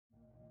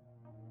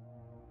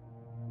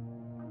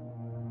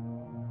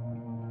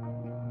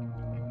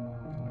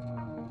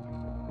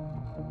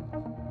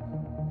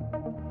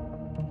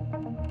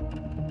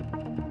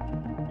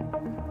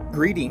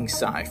Greetings,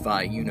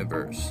 sci-fi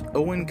universe.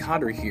 Owen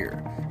Cotter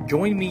here.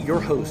 Join me, your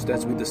host,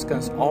 as we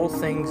discuss all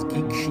things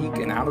geek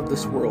chic and out of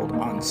this world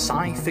on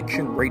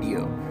Sci-Fiction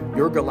Radio,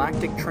 your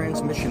galactic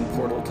transmission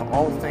portal to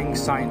all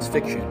things science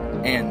fiction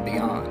and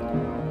beyond.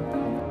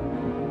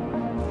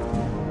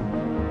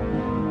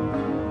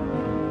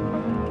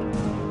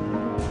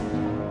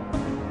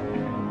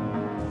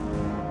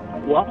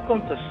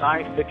 Welcome to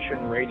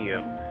Sci-Fiction Radio.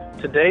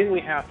 Today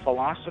we have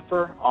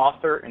philosopher,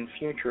 author, and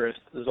futurist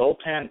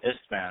Zoltan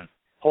Istvan.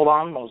 Hold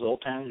on while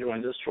Zoltan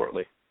joins us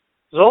shortly.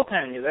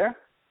 Zoltan, you there?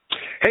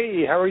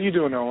 Hey, how are you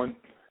doing, Owen?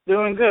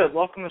 Doing good.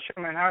 Welcome to the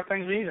show, man. How are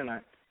things with you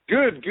tonight?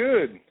 Good.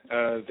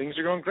 Things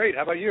are going great.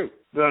 How about you?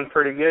 Doing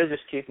pretty good.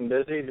 Just keeping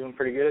busy. Doing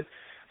pretty good.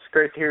 It's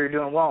great to hear you're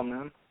doing well,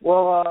 man.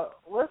 Well,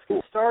 let's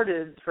get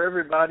started for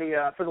everybody.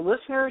 For the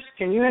listeners,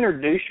 can you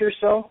introduce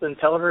yourself and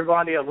tell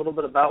everybody a little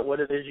bit about what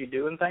it is you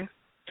do and things?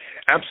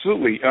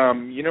 Absolutely.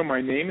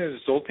 My name is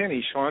Zoltan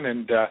Istvan,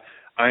 and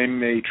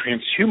I'm a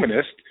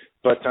transhumanist,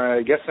 but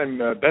I guess I'm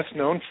best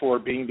known for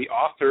being the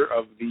author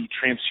of The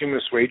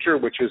Transhumanist Wager,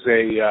 which is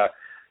a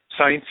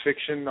science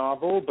fiction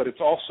novel, but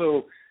it's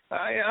also,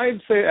 I'd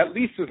say, at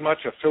least as much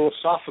a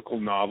philosophical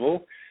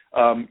novel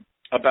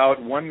about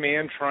one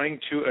man trying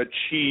to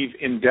achieve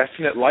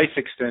indefinite life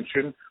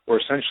extension, or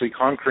essentially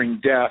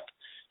conquering death,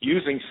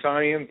 using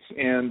science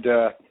and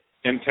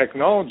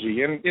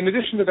technology. And in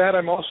addition to that,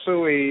 I'm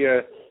also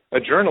a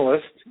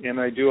journalist, and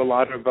I do a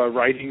lot of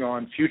writing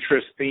on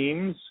futurist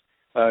themes,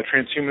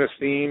 transhumanist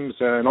themes,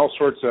 and all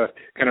sorts of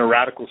kind of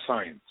radical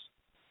science.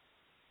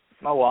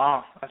 Oh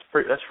wow,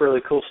 that's really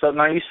cool stuff.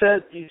 Now you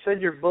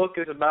said your book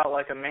is about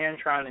like a man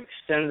trying to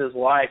extend his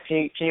life.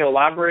 Can you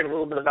elaborate a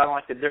little bit about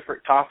like the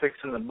different topics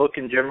in the book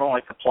in general,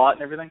 like the plot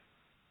and everything?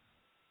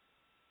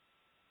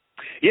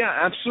 Yeah,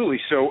 absolutely.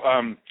 So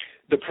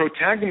the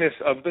protagonist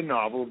of the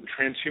novel, The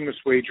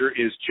Transhumanist Wager,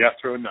 is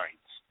Jethro Knight,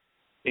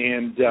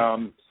 and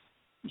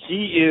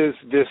he is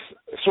this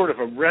sort of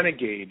a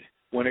renegade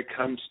when it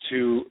comes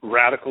to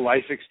radical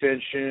life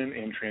extension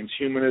and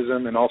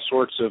transhumanism and all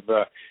sorts of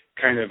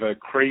kind of a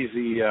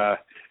crazy,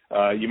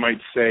 you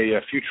might say,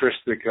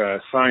 futuristic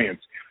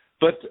science.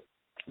 But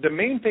the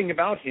main thing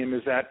about him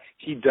is that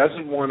he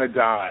doesn't want to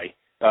die.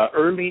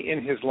 Early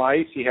in his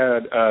life, he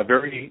had a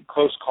very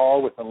close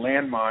call with a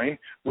landmine,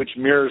 which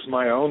mirrors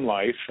my own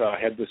life. I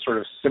had this sort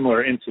of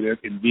similar incident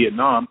in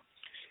Vietnam.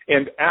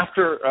 And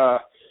after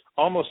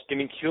almost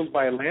getting killed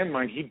by a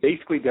landmine, he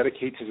basically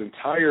dedicates his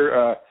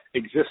entire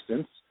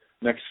existence,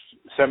 next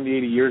 70,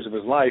 80 years of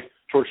his life,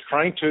 towards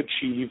trying to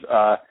achieve,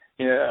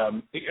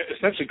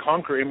 essentially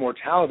conquer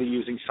immortality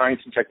using science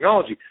and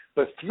technology.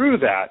 But through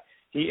that,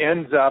 he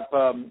ends up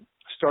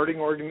starting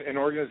an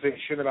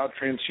organization about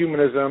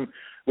transhumanism,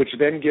 which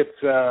then gets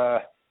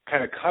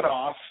kind of cut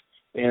off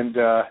and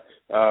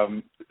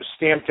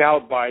stamped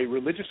out by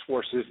religious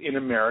forces in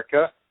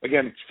America.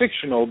 Again, it's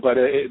fictional, but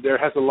there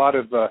has a lot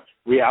of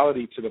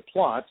reality to the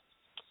plot.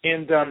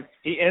 And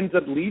he ends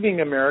up leaving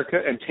America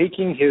and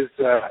taking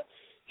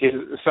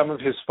some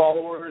of his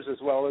followers as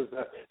well as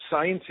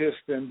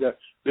scientists and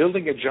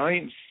building a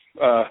giant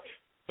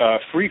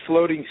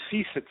free-floating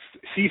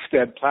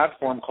seastead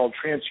platform called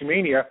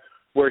Transhumania,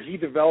 where he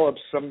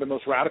develops some of the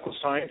most radical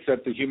science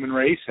that the human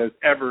race has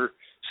ever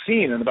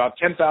seen. And about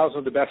 10,000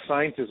 of the best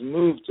scientists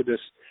moved to this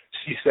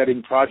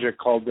seasteading project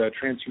called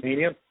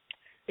Transhumania.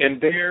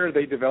 And there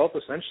they develop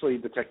essentially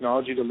the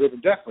technology to live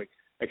indefinitely.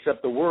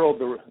 Except the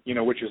world,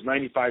 which is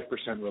 95%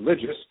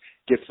 religious,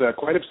 gets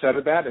quite upset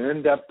at that and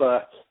end up,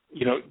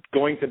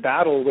 going to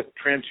battle with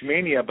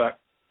Transhumania. But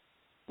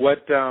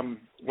what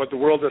the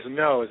world doesn't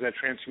know is that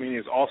Transhumania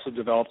has also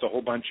developed a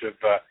whole bunch of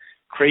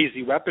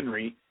crazy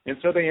weaponry, and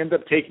so they end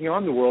up taking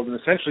on the world and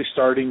essentially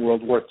starting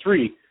World War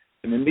III.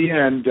 And in the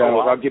end,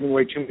 without giving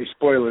away too many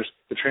spoilers,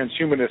 the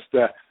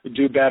transhumanists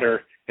do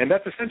better, and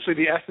that's essentially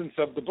the essence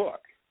of the book.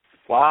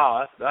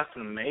 Wow, that's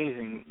an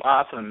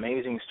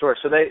amazing story.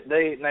 So they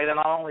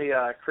not only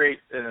create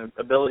an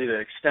ability to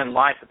extend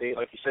life, but they,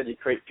 like you said, you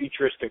create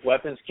futuristic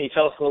weapons. Can you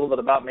tell us a little bit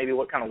about maybe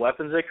what kind of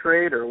weapons they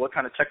create, or what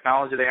kind of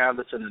technology they have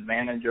that's an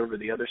advantage over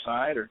the other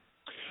side? Or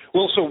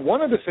well, so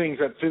one of the things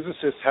that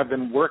physicists have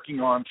been working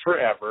on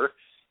forever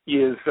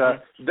is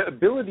the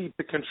ability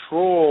to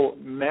control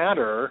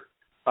matter,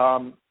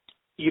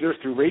 either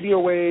through radio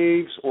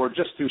waves or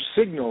just through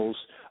signals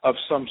of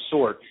some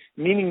sort,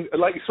 meaning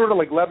sort of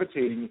like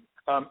levitating.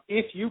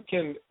 If you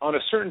can, on a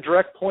certain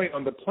direct point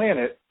on the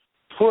planet,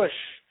 push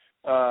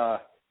a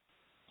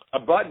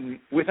button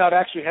without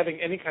actually having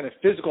any kind of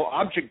physical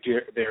object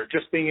there,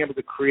 just being able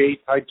to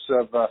create types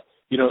of,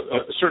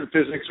 certain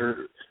physics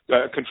or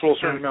control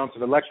certain amounts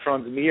of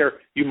electrons in the air,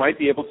 you might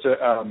be able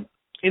to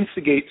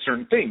instigate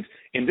certain things.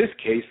 In this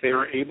case, they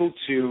were able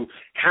to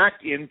hack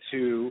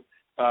into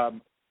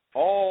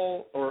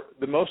all or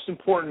the most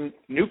important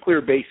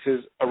nuclear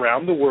bases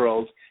around the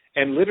world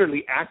and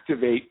literally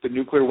activate the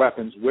nuclear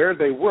weapons where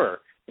they were.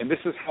 And this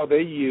is how they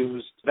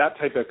used that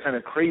type of kind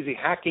of crazy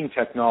hacking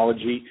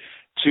technology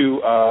to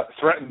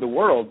threaten the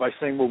world by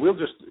saying, well, we'll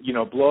just,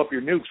 blow up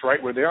your nukes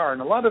right where they are.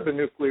 And a lot of the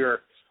nuclear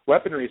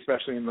weaponry,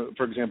 especially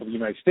for example, the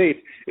United States,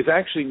 is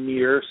actually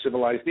near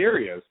civilized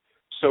areas.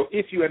 So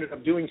if you ended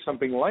up doing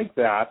something like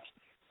that,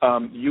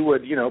 you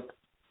would,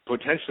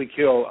 potentially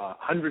kill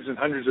hundreds and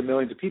hundreds of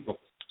millions of people.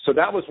 So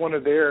that was one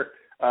of their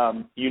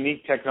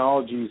unique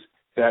technologies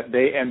that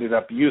they ended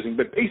up using.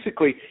 But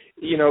basically,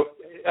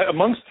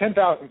 amongst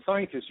 10,000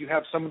 scientists, you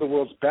have some of the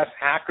world's best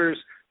hackers,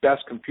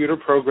 best computer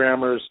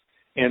programmers,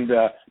 and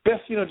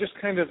best, just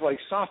kind of like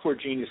software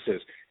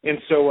geniuses. And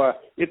so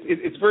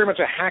it's very much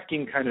a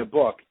hacking kind of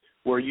book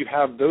where you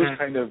have those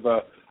kind of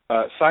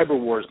cyber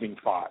wars being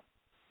fought.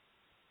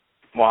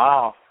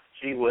 Wow.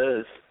 Gee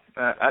whiz.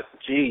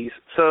 Geez.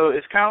 So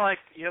it's kind of like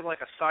you have like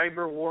a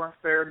cyber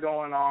warfare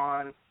going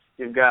on.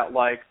 You've got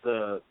like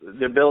the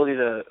ability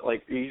to,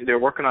 like, they're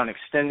working on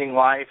extending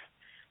life.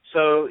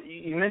 So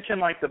you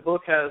mentioned like the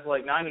book has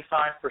like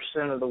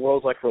 95% of the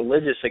world's like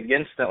religious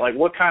against it. Like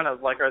what kind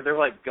of, like, are there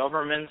like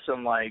governments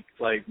and like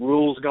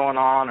rules going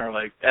on or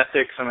like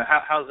ethics? I mean,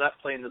 how does that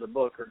play into the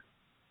book? Or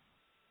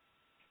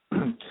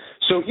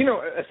So,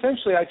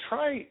 essentially I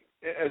try,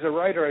 as a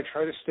writer, I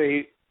try to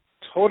stay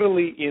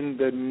totally in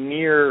the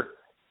near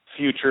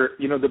future.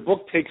 The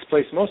book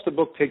most of the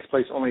book takes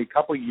place only a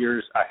couple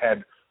years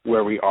ahead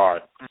where we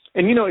are.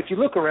 And, if you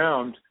look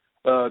around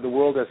the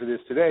world as it is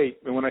today,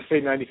 and when I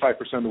say 95%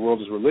 of the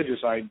world is religious,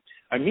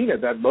 I mean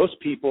it, that most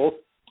people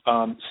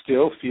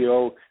still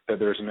feel that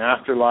there's an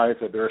afterlife,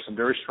 that there are some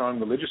very strong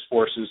religious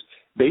forces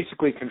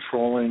basically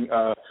controlling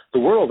the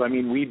world. I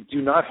mean, we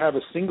do not have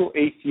a single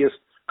atheist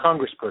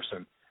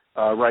congressperson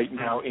right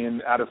now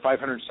out of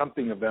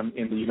 500-something of them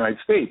in the United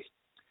States.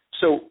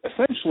 So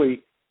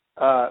essentially,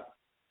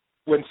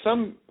 when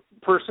some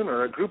person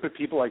or a group of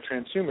people like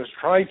transhumanists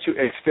try to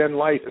extend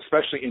life,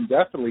 especially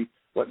indefinitely,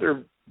 what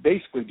they're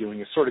basically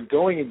doing is sort of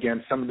going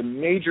against some of the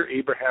major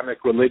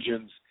Abrahamic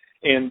religions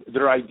and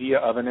their idea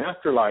of an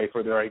afterlife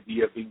or their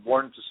idea of being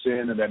born to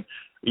sin and then,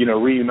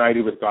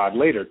 reunited with God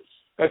later.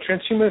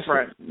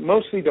 Transhumanists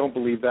mostly don't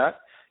believe that.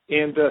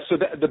 And so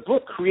the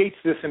book creates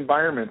this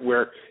environment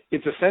where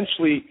it's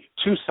essentially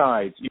two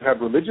sides. You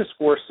have religious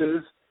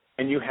forces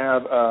and you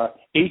have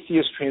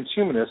atheist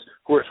transhumanists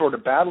who are sort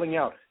of battling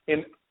out.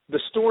 And the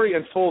story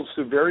unfolds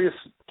through various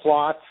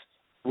plots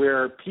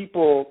where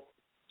people,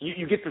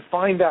 you get to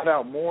find that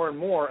out more and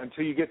more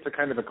until you get to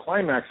kind of a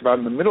climax about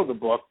in the middle of the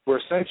book where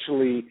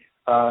essentially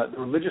the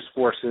religious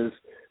forces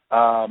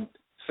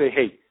say,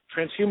 hey,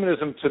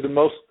 transhumanism for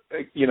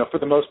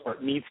the most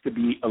part needs to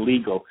be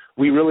illegal.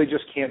 We really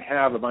just can't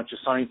have a bunch of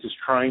scientists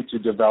trying to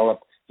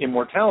develop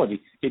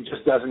immortality. It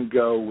just doesn't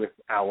go with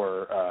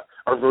our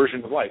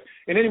version of life.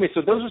 And anyway,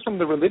 so those are some of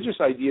the religious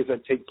ideas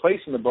that take place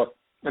in the book,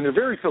 and they're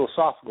very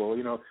philosophical.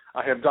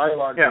 I have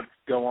dialogue that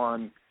go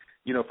on,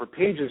 for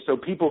pages, so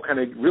people kind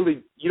of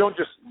really, you don't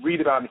just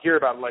read about and hear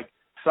about like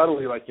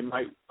subtly like you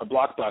might a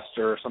Blockbuster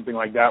or something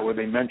like that where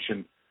they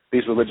mention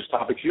these religious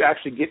topics. You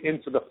actually get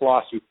into the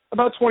philosophy.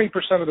 About 20%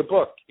 of the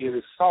book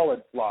is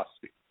solid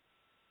philosophy.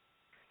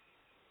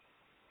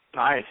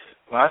 Nice.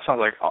 Well, that sounds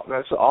like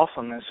that's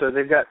awesome. And so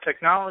they've got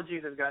technology,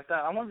 they've got that.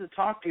 I wanted to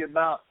talk to you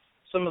about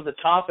some of the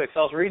topics. I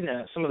was reading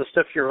some of the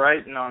stuff you're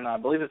writing on, I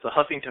believe it's the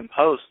Huffington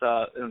Post,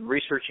 and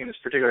researching this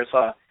particular. It's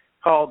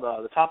called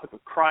the topic of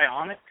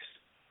cryonics.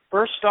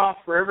 First off,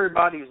 for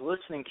everybody who's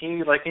listening, can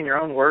you, like in your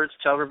own words,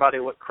 tell everybody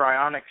what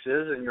cryonics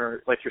is and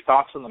your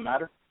thoughts on the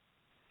matter?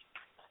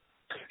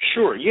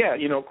 Sure. Yeah.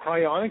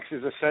 Cryonics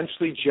is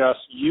essentially just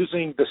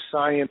using the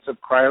science of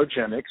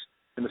cryogenics,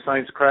 and the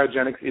science of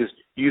cryogenics is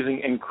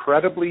using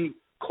incredibly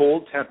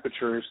cold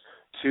temperatures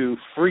to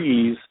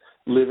freeze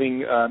living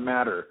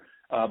matter,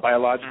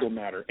 biological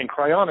matter. And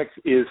cryonics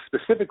is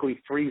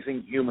specifically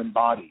freezing human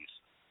bodies.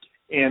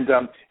 And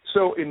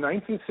so in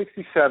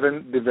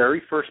 1967, the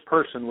very first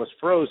person was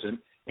frozen,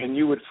 and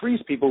you would freeze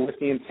people with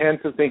the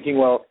intent of thinking,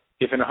 well,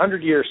 if in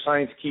 100 years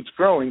science keeps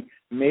growing,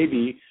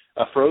 maybe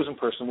a frozen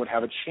person would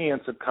have a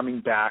chance of coming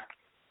back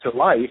to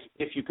life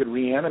if you could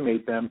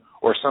reanimate them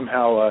or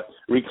somehow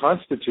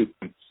reconstitute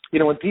them.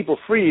 When people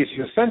freeze,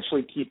 you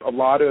essentially keep a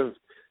lot of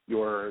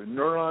your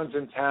neurons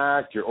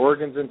intact, your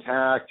organs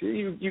intact.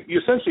 You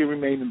essentially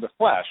remain in the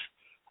flesh,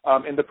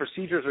 and the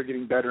procedures are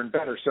getting better and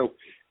better. So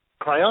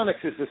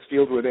cryonics is this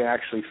field where they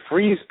actually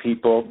freeze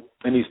people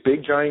in these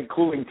big, giant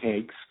cooling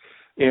tanks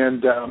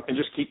and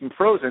just keep them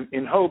frozen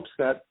in hopes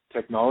that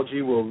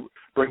technology will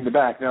bring them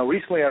back. Now,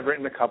 recently I've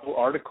written a couple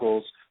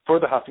articles for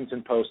the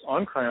Huffington Post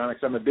on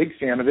cryonics. I'm a big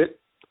fan of it.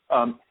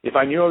 If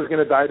I knew I was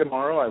going to die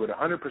tomorrow, I would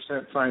 100%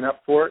 sign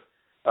up for it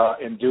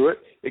and do it.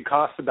 It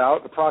costs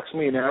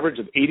approximately an average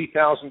of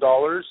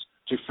 $80,000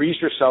 to freeze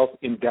yourself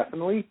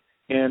indefinitely.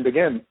 And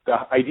again, the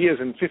idea is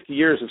in 50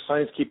 years, if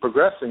science keep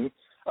progressing,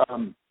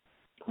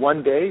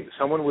 one day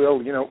someone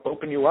will,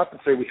 open you up and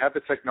say, we have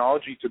the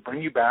technology to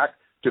bring you back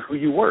to who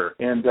you were.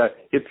 And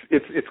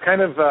it's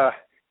kind of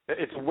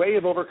it's a way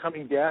of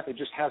overcoming death. It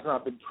just has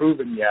not been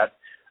proven yet.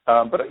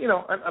 But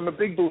I'm a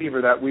big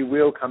believer that we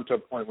will come to a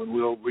point when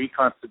we'll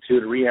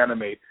reconstitute,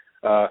 reanimate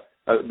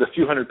the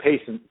few hundred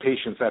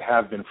patients that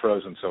have been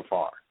frozen so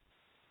far.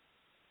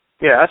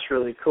 Yeah, that's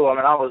really cool. I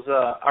mean,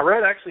 I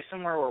read actually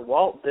somewhere where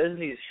Walt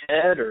Disney's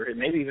head, or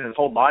maybe even his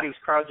whole body's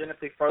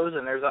cryogenically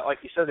frozen. There's that, like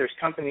you said, there's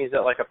companies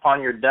that, like,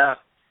 upon your death,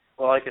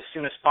 will, like, as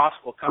soon as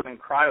possible come and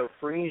cryo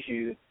freeze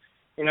you.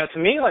 You know, to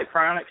me, like,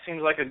 cryonics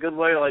seems like a good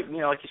way to, like,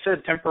 you know, like you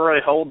said,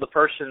 temporarily hold the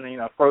person, you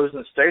know,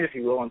 frozen state, if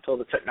you will, until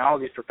the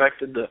technology is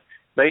perfected to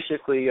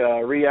basically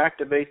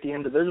reactivate the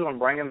individual and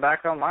bring him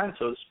back online,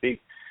 so to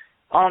speak.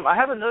 I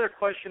have another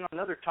question on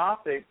another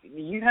topic.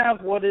 You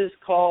have what is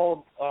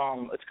called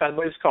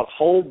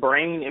whole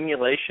brain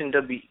emulation,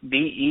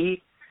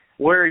 WBE,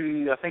 where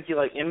I think you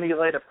like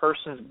emulate a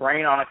person's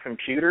brain on a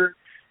computer.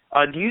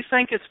 Do you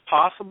think it's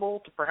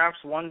possible to perhaps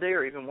one day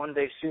or even one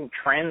day soon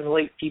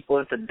translate people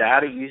into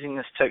data using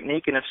this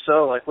technique? And if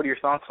so, like, what are your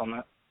thoughts on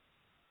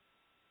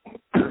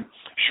that?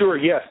 Sure,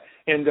 yes.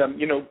 And,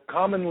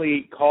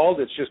 commonly called,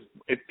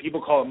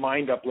 people call it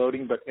mind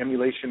uploading, but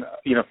emulation,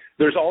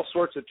 there's all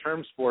sorts of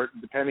terms for it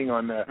depending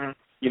on,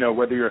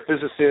 whether you're a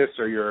physicist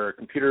or you're a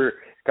computer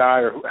guy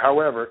or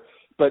however.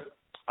 But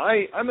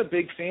I'm a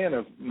big fan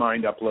of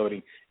mind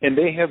uploading, and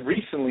they have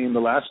recently, in the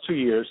last 2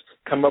 years,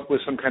 come up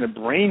with some kind of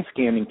brain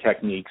scanning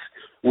techniques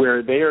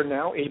where they are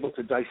now able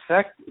to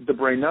dissect the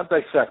brain, not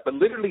dissect, but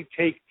literally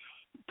take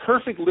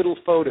perfect little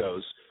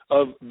photos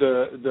of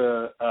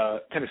the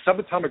kind of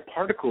subatomic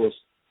particles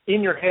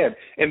in your head.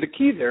 And the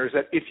key there is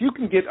that if you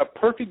can get a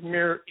perfect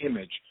mirror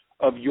image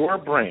of your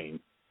brain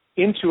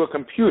into a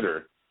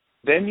computer,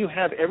 then you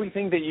have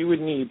everything that you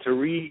would need to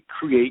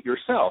recreate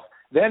yourself.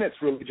 Then it's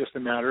really just a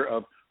matter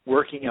of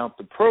working out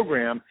the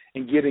program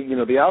and getting, the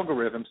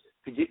algorithms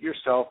to get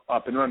yourself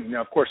up and running.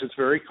 Now, of course, it's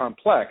very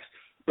complex,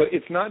 but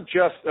it's not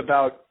just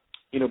about,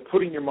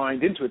 putting your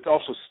mind into it. It's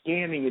also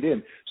scanning it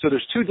in. So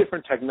there's two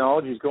different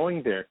technologies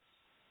going there.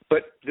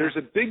 But there's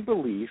a big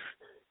belief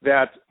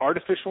that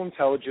artificial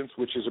intelligence,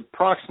 which is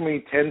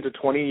approximately 10 to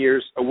 20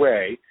 years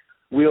away,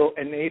 will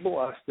enable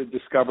us to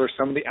discover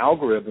some of the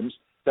algorithms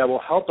that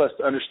will help us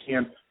to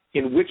understand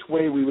in which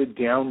way we would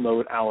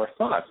download our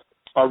thoughts.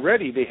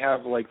 Already they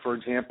have, like, for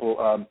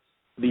example,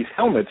 these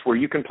helmets where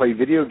you can play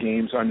video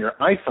games on your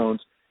iPhones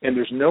and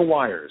there's no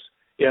wires.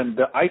 And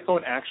the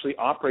iPhone actually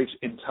operates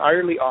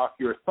entirely off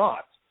your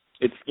thoughts.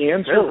 It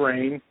scans your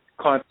brain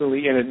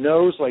constantly, and it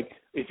knows, like,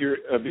 if you're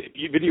a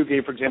video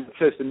game, for example,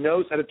 it says it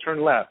knows how to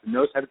turn left, it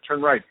knows how to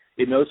turn right,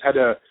 it knows how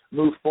to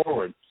move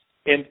forward.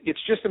 And it's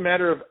just a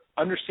matter of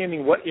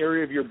understanding what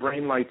area of your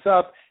brain lights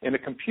up and a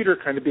computer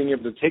kind of being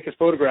able to take a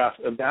photograph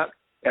of that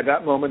at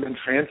that moment and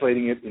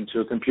translating it into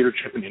a computer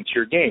chip and into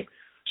your game.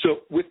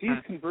 So with these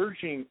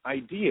converging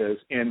ideas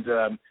and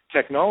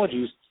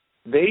technologies,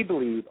 they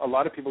believe, a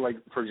lot of people like,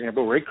 for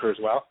example, Ray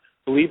Kurzweil,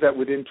 believe that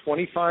within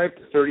 25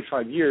 to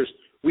 35 years,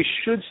 we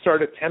should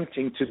start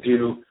attempting to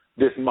do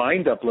this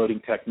mind uploading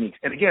techniques.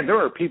 And again,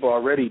 there are people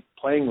already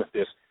playing with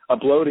this,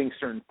 uploading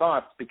certain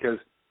thoughts because,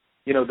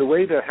 the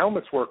way the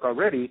helmets work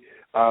already,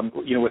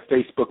 with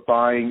Facebook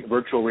buying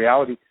virtual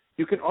reality,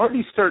 you can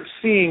already start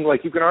seeing,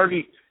 like, you can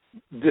already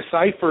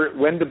decipher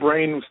when the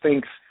brain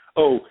thinks,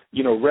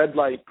 red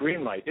light,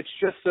 green light. It's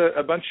just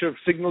a bunch of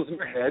signals in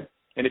your head,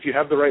 and if you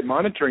have the right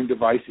monitoring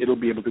device, it'll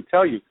be able to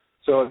tell you.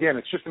 So again,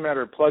 it's just a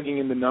matter of plugging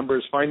in the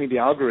numbers, finding the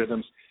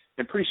algorithms,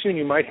 and pretty soon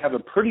you might have a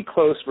pretty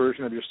close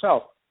version of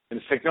yourself. And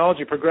as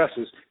technology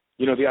progresses,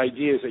 the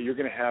idea is that you're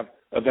going to have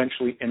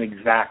eventually an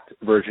exact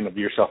version of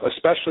yourself,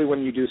 especially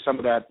when you do some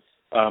of that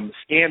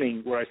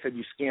scanning where I said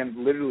you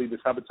scan literally the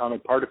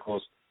subatomic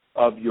particles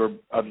of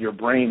your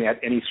brain at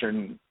any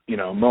certain,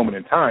 moment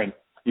in time.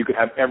 You could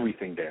have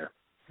everything there.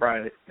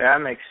 Right. That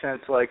makes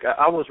sense. Like,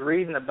 I was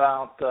reading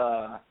about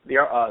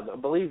I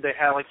believe they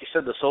have, like you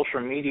said, the social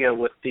media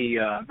with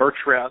the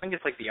virtual, I think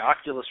it's like the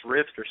Oculus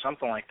Rift or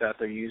something like that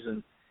they're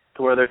using,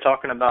 to where they're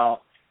talking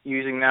about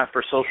using that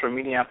for social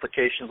media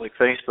applications like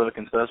Facebook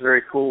and stuff. That's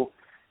very cool.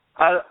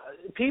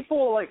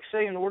 People, like,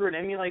 say in order to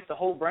emulate the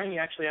whole brain, you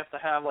actually have to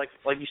have, like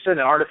you said, an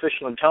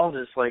artificial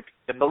intelligence. Like,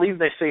 I believe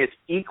they say it's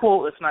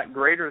equal, if not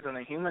greater, than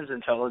the human's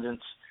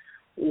intelligence.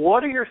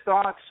 What are your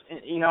thoughts,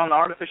 on the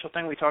artificial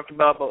thing we talked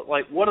about, but,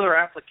 like, what other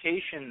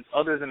applications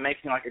other than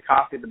making, like, a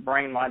copy of the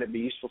brain might it be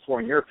useful for,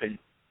 in your opinion?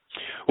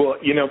 Well,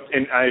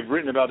 and I've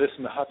written about this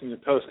in the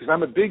Huffington Post because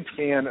I'm a big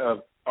fan of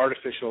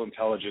artificial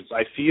intelligence.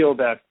 I feel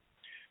that,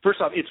 first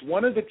off, it's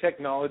one of the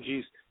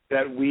technologies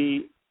that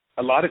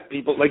a lot of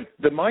people, like,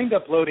 the mind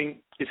uploading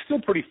is still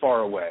pretty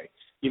far away.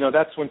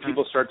 That's when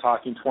people start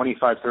talking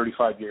 25,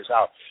 35 years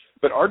out.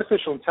 But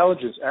artificial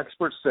intelligence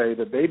experts say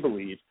that they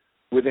believe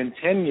within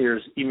 10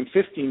 years, even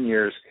 15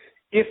 years,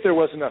 if there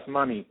was enough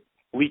money,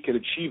 we could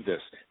achieve this.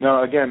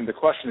 Now, again, the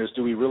question is,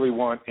 do we really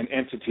want an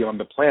entity on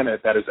the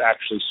planet that is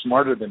actually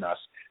smarter than us,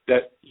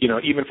 that,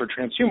 even for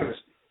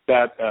transhumanists,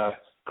 that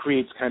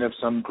creates kind of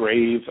some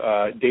grave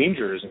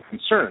dangers and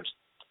concerns?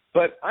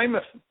 But I'm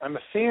a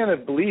fan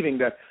of believing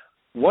that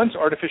once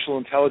artificial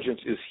intelligence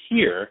is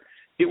here,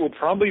 it will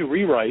probably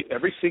rewrite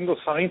every single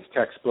science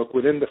textbook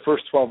within the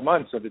first 12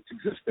 months of its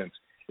existence.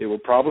 It will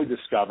probably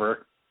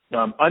discover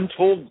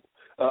untold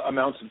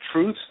amounts of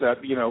truths that,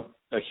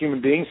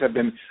 human beings have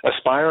been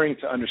aspiring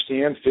to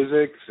understand,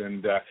 physics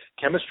and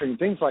chemistry and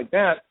things like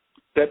that,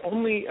 that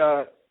only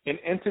an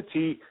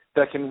entity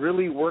that can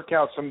really work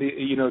out some of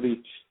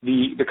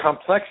the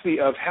complexity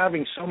of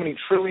having so many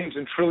trillions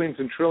and trillions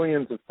and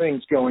trillions of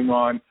things going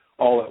on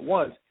all at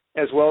once,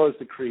 as well as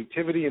the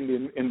creativity and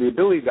the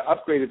ability to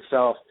upgrade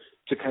itself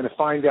to kind of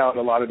find out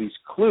a lot of these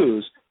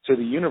clues to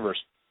the universe.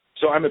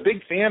 So I'm a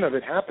big fan of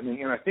it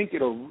happening, and I think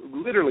it'll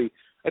literally,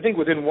 I think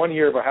within 1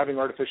 year of having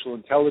artificial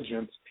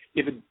intelligence,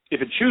 if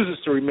it chooses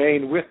to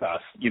remain with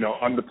us,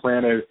 on the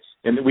planet,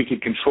 and that we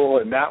could control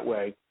it in that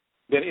way,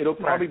 then it'll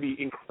probably be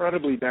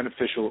incredibly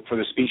beneficial for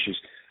the species.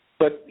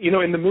 But,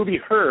 in the movie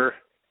Her,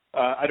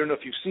 I don't know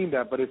if you've seen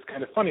that, but it's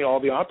kind of funny. All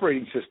the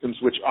operating systems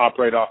which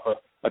operate off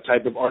a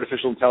type of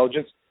artificial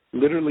intelligence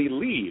literally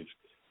leave.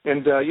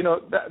 And,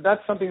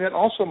 that's something that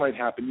also might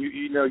happen.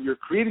 You're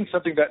creating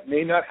something that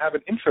may not have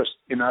an interest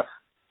in us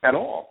at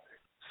all.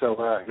 So,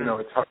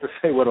 it's hard to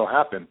say what will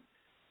happen.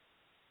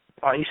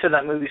 You said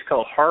that movie's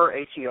called Her,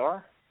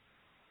 H-E-R?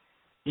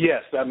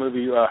 Yes, that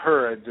movie,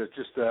 Her,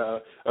 just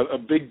a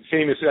big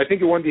famous. I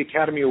think it won the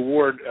Academy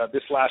Award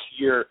this last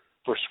year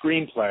for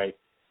screenplay,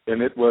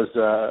 and it was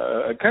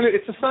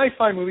it's a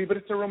sci-fi movie, but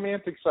it's a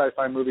romantic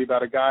sci-fi movie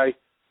about a guy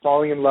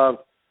falling in love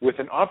with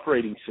an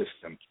operating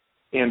system,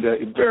 and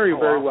very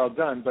well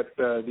done. But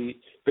the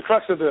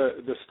crux of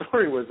the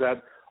story was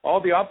that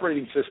all the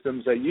operating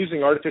systems that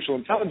using artificial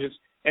intelligence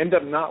end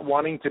up not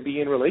wanting to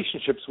be in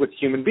relationships with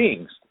human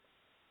beings,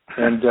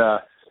 and.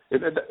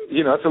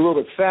 It's a little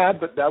bit sad,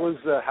 but that was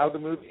how the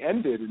movie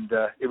ended, and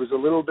it was a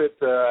little bit,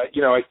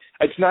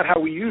 it's not how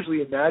we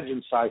usually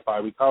imagine sci-fi.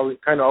 We kind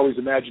of always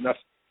imagine us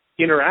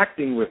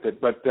interacting with it,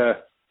 but,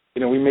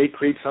 we may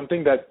create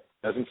something that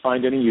doesn't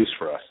find any use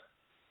for us.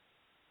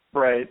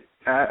 Right.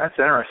 That's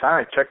interesting. All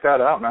right, check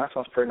that out, man. That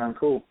sounds pretty darn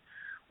cool.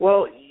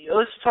 Well,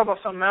 let's talk about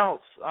something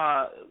else.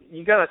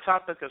 You got a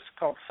topic that's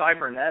called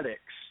cybernetics.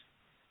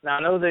 Now, I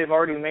know they've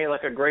already made,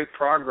 a great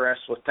progress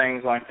with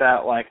things like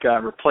that, like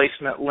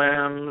replacement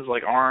limbs,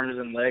 like arms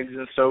and legs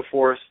and so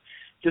forth.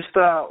 Just,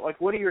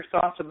 what are your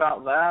thoughts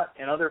about that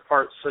and other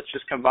parts, such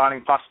as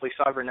combining possibly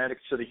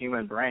cybernetics to the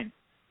human brain?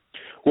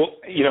 Well,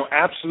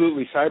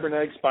 absolutely.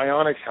 Cybernetics,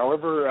 bionics,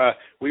 however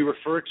we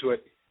refer to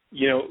it.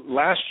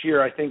 Last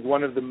year, I think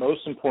one of the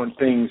most important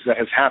things that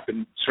has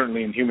happened,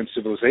 certainly in human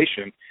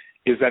civilization,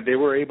 is that they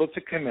were able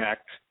to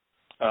connect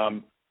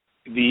an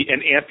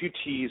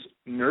amputee's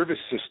nervous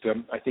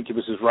system, I think it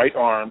was his right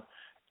arm,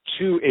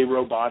 to a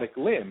robotic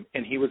limb,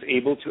 and he was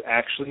able to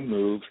actually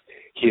move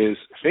his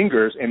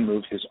fingers and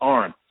move his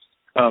arm.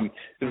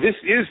 This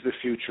is the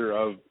future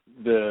of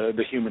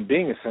the human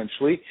being,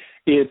 essentially.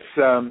 It's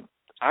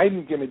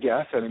I'm going to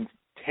guess that in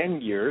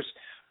 10 years,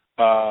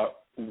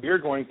 we're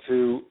going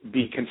to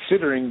be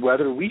considering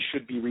whether we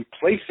should be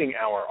replacing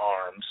our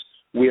arms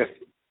with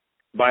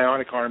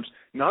bionic arms,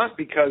 not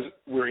because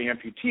we're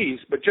amputees,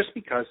 but just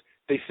because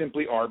they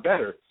simply are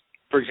better.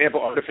 For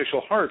example,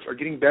 artificial hearts are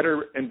getting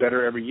better and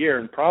better every year,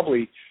 and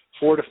probably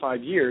 4 to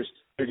 5 years,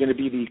 they're going to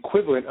be the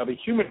equivalent of a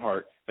human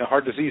heart. Now,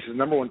 heart disease is the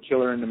number one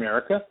killer in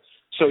America,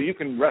 so you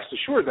can rest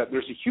assured that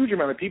there's a huge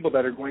amount of people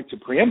that are going to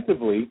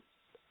preemptively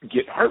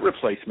get heart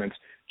replacements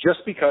just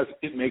because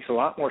it makes a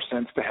lot more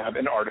sense to have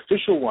an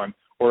artificial one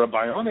or a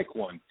bionic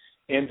one.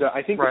 And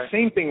I think the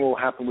same thing will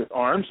happen with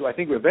arms. I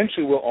think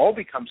eventually we'll all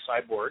become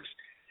cyborgs,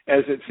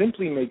 as it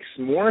simply makes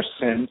more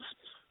sense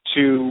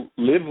to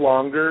live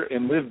longer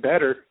and live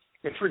better.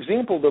 And for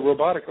example, the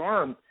robotic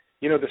arm,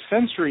 the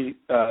sensory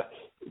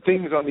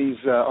things on these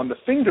on the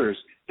fingers,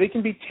 they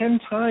can be 10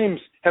 times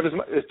as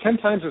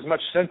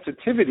much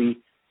sensitivity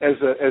as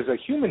a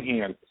human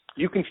hand.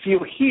 You can feel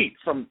heat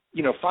from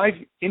 5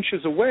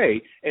 inches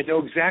away and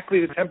know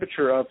exactly the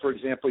temperature of, for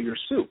example, your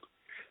soup.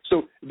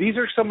 So these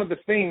are some of the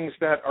things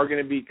that are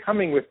going to be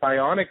coming with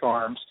bionic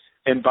arms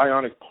and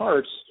bionic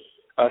parts,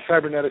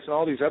 cybernetics, and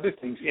all these other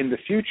things in the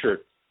future.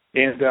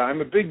 And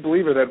I'm a big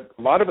believer that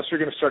a lot of us are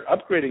going to start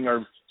upgrading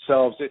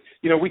ourselves.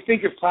 We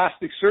think of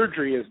plastic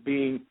surgery as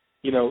being,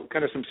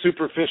 kind of some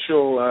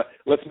superficial,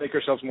 let's make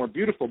ourselves more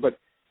beautiful. But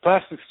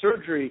plastic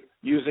surgery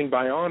using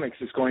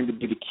bionics is going to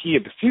be the key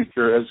of the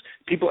future, as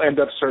people end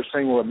up start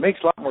saying, well, it makes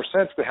a lot more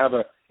sense to have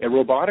a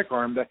robotic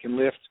arm that can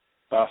lift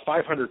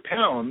 500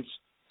 pounds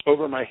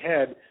over my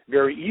head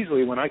very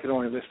easily when I could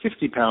only lift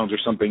 50 pounds or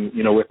something,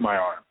 with my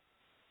arm.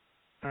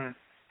 Mm.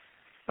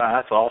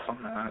 That's awesome.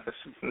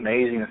 It's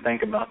amazing to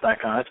think about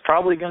that kind of. It's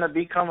probably going to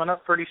be coming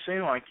up pretty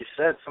soon, like you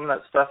said. Some of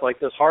that stuff like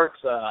this hearts,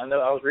 I know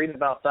I was reading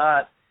about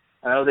that.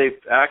 I know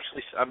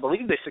I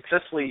believe they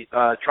successfully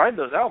tried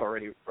those out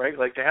already, right?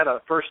 Like they had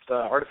a first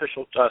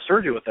artificial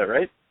surgery with that,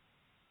 right?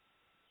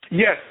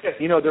 Yes.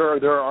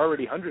 There are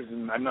already hundreds,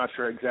 and I'm not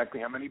sure exactly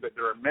how many, but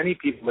there are many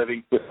people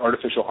living with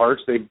artificial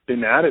hearts. They've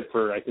been at it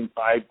for, I think,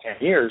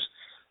 5-10 years.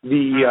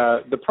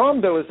 The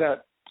problem, though, is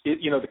that,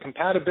 the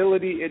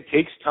compatibility, it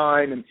takes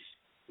time, and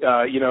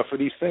for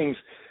these things.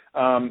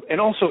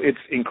 And also it's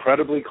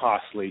incredibly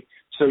costly.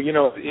 So,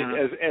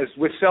 as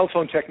with cell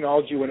phone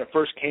technology, when it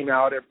first came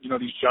out,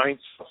 these giant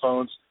cell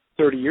phones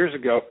 30 years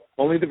ago,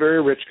 only the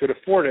very rich could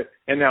afford it.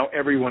 And now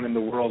everyone in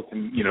the world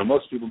can,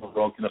 most people in the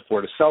world can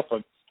afford a cell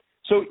phone.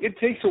 So it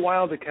takes a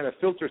while to kind of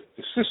filter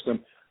the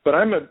system. But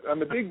I'm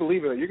a big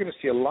believer that you're going to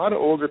see a lot of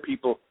older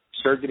people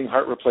start getting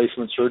heart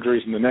replacement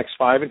surgeries in the next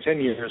 5 and 10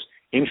 years.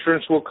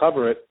 Insurance will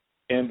cover it,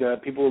 and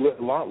people will live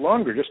a lot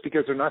longer just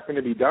because they're not going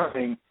to be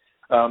dying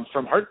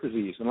from heart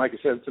disease. And like I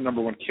said, it's the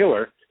number one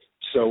killer.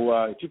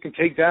 So if you can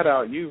take that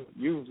out, you've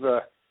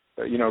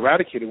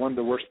eradicated one of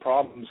the worst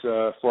problems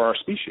for our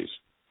species.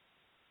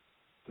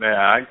 Yeah,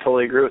 I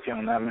totally agree with you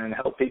on that, man.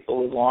 Help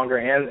people live longer,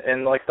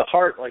 and like the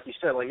heart, like you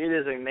said, like it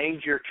is a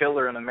major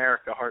killer in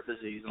America, heart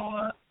disease and all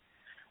that.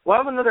 Well,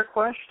 I have another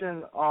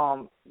question.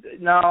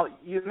 Now,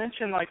 you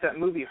mentioned like that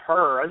movie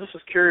Her. I just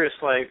was curious,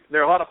 like there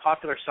are a lot of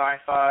popular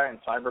sci-fi and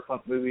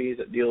cyberpunk movies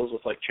that deals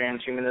with like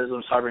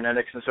transhumanism,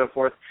 cybernetics, and so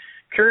forth.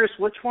 Curious,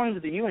 which ones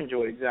do you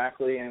enjoy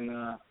exactly? And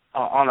and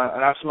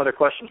I have some other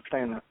questions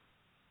pertaining to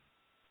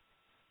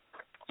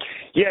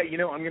that. Yeah,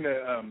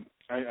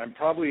 I'm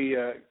probably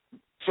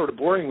sort of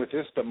boring with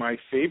this, but my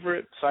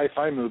favorite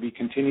sci-fi movie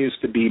continues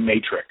to be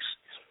Matrix.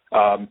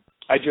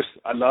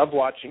 I love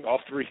watching all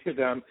three of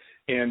them,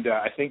 and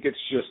I think it's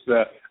just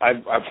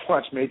I've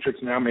watched Matrix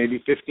now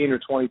maybe 15 or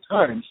 20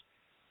 times,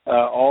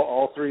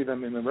 all three of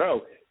them in a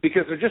row,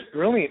 because they're just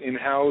brilliant in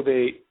how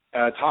they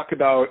talk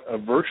about a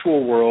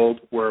virtual world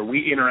where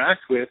we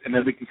interact with, and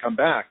then we can come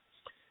back.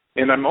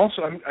 And I'm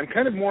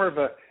kind of more of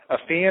a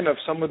fan of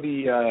some of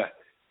the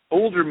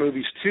older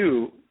movies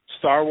too,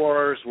 Star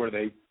Wars, where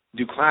they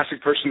do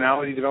classic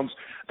personality developments.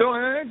 Though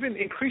I've been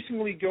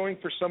increasingly going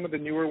for some of the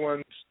newer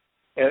ones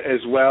as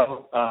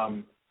well.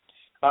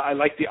 I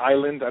like The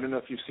Island. I don't know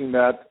if you've seen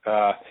that.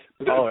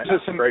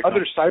 There's some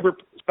other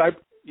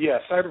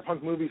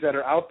cyberpunk movies that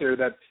are out there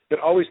that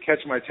always catch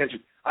my attention.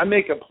 I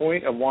make a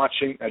point of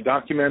watching a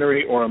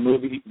documentary or a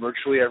movie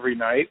virtually every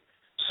night.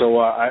 So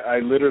I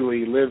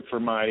literally live for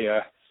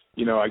my,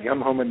 I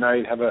come home at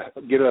night,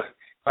 get a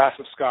glass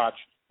of scotch,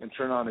 and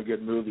turn on a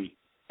good movie.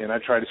 And I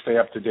try to stay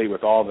up to date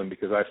with all of them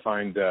because I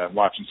find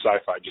watching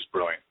sci-fi just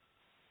brilliant.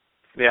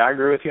 Yeah, I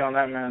agree with you on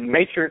that, man.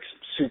 Matrix,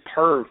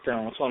 superb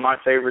film. It's one of my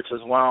favorites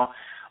as well.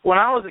 When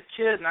I was a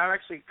kid, and I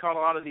actually caught a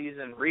lot of these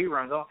in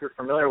reruns, I don't know if you're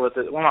familiar with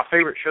it, one of my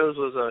favorite shows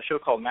was a show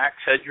called Max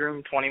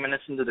Headroom, 20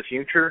 Minutes into the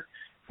Future,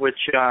 which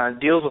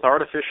deals with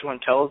artificial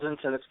intelligence,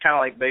 and it's kind of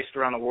like based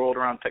around the world,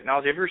 around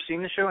technology. Have you ever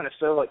seen the show? And if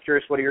so, like,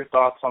 curious, what are your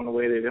thoughts on the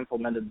way they've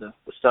implemented the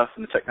stuff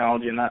and the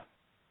technology in that?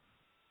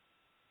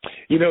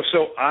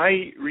 So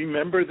I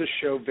remember the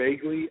show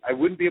vaguely. I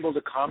wouldn't be able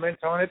to comment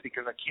on it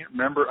because I can't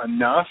remember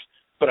enough,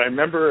 but I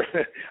remember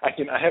I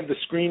have the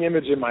screen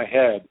image in my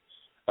head,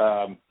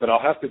 but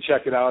I'll have to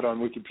check it out on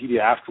Wikipedia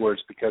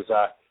afterwards because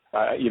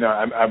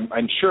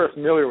I'm sure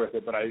familiar with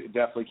it, but I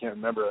definitely can't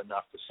remember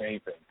enough to say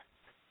anything.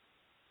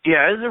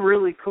 Yeah, it's a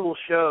really cool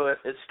show.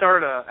 It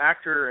starred an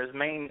actor, his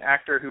main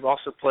actor, who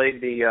also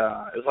played it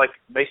was like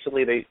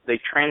basically they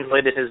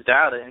translated his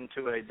data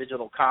into a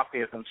digital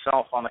copy of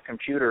himself on a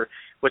computer,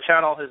 which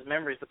had all his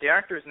memories. But the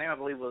actor's name, I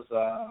believe, was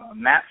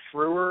Matt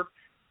Frewer,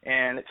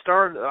 and it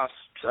starred a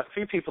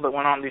few people that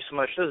went on to do some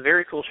other shows.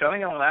 Very cool show. I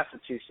think it only lasted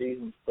 2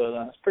 seasons, but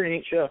it's a pretty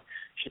neat show.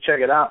 You should check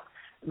it out.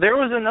 There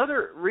was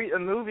another a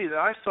movie that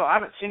I saw. I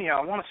haven't seen it yet.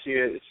 I want to see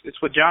it. It's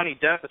with Johnny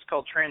Depp. It's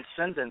called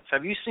Transcendence.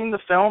 Have you seen the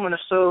film? And if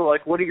so,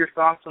 like, what are your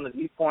thoughts on the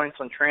viewpoints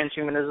on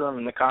transhumanism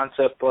and the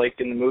concept, like,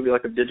 in the movie,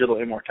 like, of digital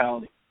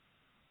immortality?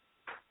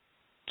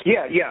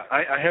 Yeah.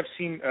 I have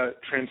seen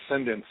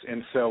Transcendence.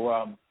 And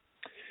so,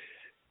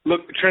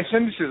 look,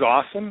 Transcendence is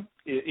awesome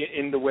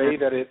in the way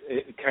that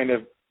it kind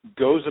of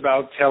goes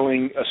about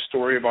telling a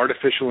story of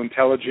artificial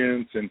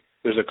intelligence, and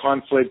there's a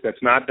conflict that's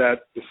not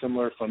that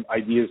dissimilar from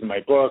ideas in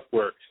my book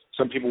where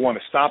some people want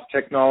to stop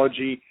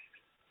technology.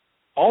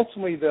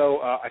 Ultimately,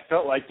 though, I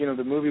felt like,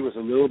 the movie was a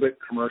little bit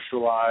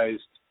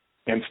commercialized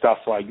and stuff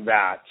like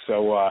that.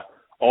 So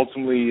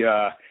ultimately,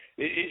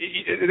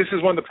 this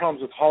is one of the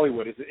problems with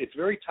Hollywood. It's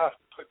very tough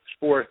to put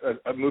forth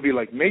a movie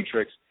like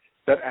Matrix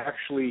that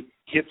actually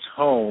hits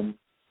home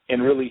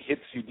and really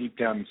hits you deep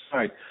down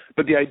inside.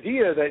 But the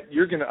idea that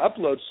you're going to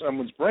upload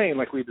someone's brain,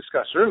 like we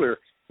discussed earlier,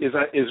 is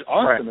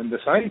awesome, right. And the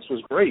science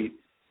was great.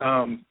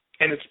 And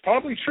it's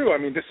probably true. I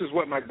mean, this is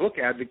what my book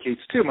advocates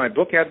too. My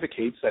book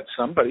advocates that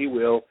somebody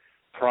will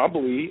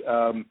probably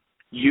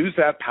use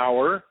that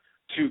power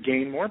to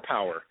gain more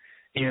power.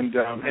 And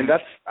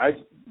that's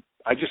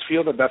I just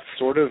feel that that's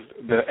sort of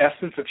the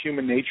essence of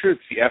human nature.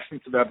 It's the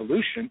essence of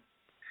evolution.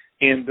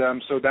 And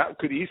so that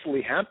could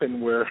easily happen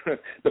where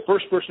the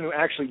first person who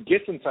actually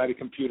gets inside a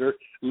computer,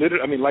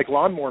 like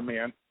Lawnmower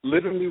Man,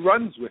 literally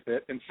runs with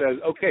it and says,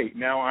 okay,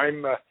 now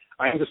I'm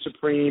the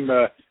supreme,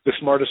 the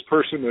smartest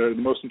person, the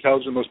most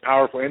intelligent, most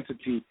powerful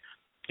entity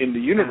in the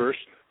universe,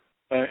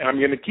 and I'm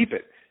going to keep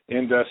it.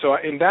 And so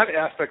in that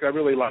aspect, I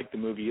really like the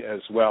movie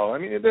as well. I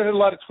mean, there are a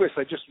lot of twists.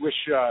 I just wish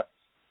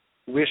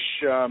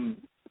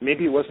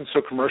maybe it wasn't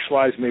so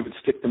commercialized. Maybe it would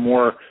stick to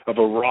more of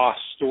a raw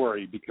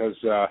story because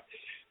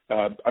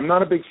I'm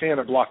not a big fan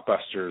of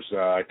blockbusters.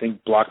 I think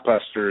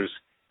blockbusters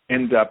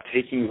end up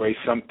taking away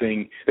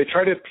something. They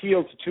try to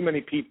appeal to too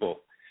many people,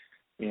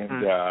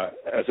 and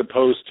as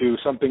opposed to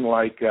something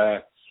like,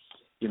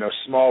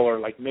 smaller,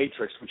 like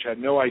Matrix, which had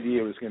no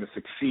idea it was going to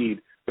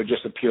succeed, but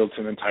just appealed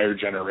to an entire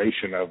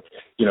generation of,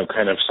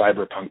 kind of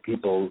cyberpunk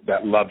people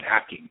that loved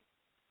hacking.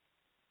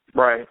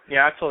 Right.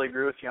 Yeah, I totally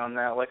agree with you on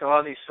that. Like a lot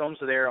of these films,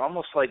 they're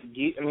almost like,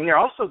 they're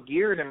also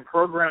geared and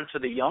programmed to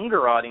the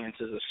younger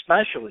audiences,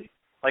 especially.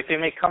 Like they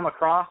may come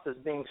across as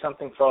being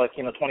something for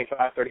 25,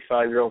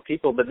 35-year-old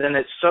people, but then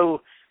it's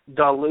so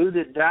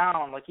diluted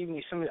down. Like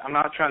even I'm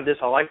not trying to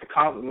I like the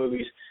comic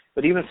movies,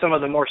 but even some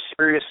of the more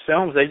serious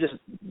films,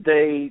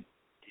 they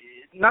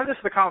not just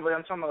the comic, but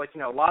I'm talking about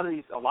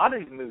a lot of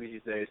these movies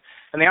these days,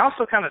 and they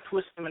also kind of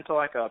twist them into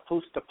like a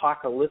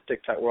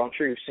post-apocalyptic type world. I'm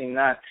sure you've seen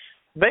that.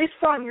 Based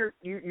on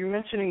you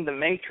mentioning The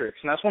Matrix,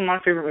 and that's one of my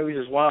favorite movies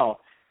as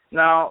well.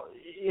 Now,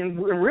 in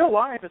real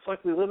life, it's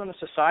like we live in a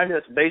society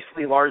that's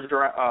basically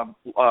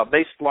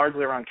based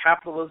largely around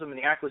capitalism and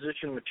the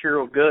acquisition of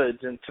material goods.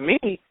 And to me,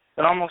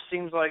 it almost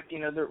seems like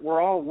that we're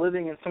all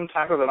living in some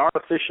type of an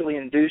artificially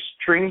induced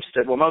dream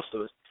state. Well, most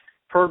of us,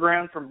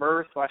 programmed from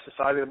birth by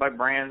society, by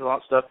brands, all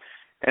that stuff.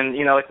 And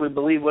like we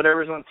believe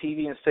whatever's on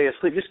TV and stay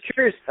asleep. Just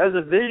curious, as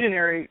a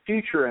visionary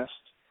futurist,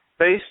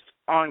 based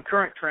on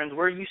current trends,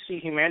 where you see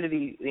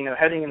humanity,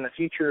 heading in the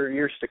future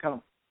years to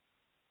come?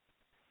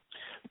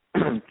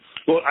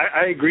 Well,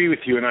 I agree with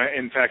you, and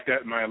in fact,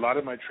 that a lot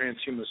of my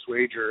Transhumanist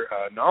Wager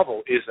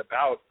novel is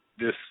about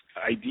this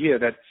idea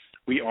that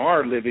we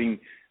are living.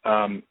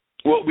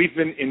 We've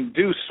been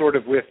induced sort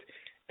of with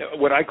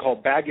what I call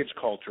baggage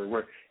culture,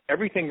 where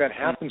everything that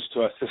happens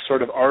to us has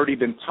sort of already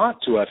been taught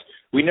to us.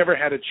 We never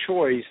had a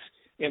choice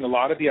in a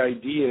lot of the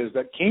ideas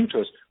that came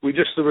to us. We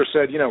just were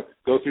said,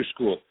 go through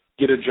school,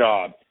 get a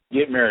job,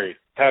 get married,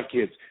 have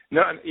kids.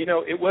 No,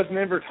 it was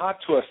never taught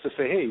to us to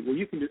say, hey, well,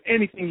 you can do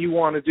anything you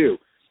want to do.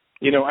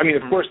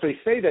 Of course they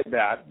say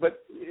that, but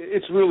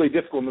it's really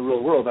difficult in the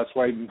real world. That's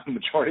why the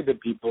majority of the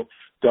people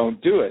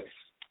don't do it.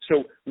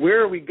 So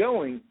where are we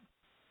going?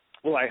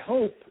 Well, I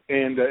hope,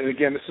 and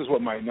again, this is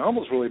what my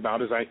novel is really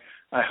about, is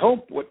I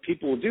hope what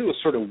people will do is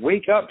sort of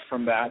wake up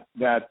from that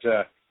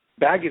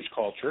baggage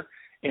culture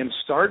and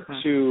start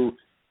to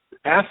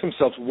ask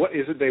themselves, what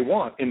is it they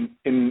want? And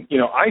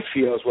I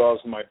feel, as well as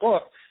in my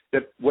book,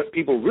 that what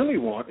people really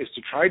want is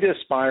to try to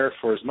aspire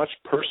for as much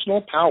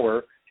personal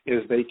power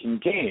as they can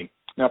gain.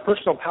 Now,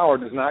 personal power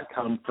does not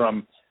come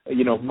from,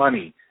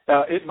 money.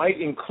 It might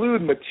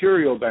include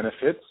material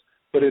benefits,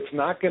 but it's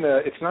not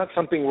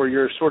something where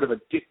you're sort of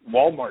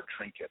Walmart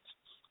trinkets.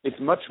 It's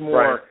much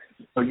more,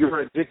 right.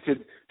 You're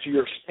addicted to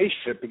your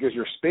spaceship because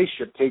your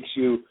spaceship takes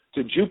you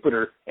to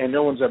Jupiter, and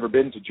no one's ever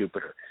been to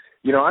Jupiter.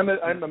 I'm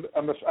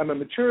a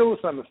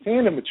materialist. I'm a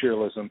fan of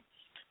materialism,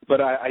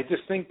 but I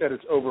just think that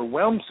it's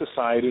overwhelmed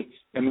society,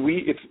 and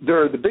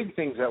there are the big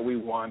things that we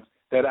want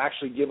that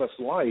actually give us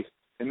life,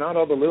 and not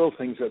all the little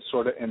things that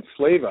sort of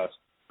enslave us.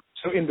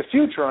 So in the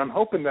future, I'm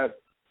hoping that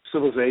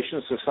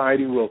civilization,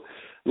 society will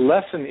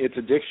lessen its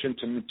addiction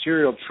to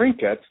material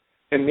trinkets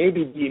and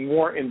maybe be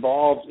more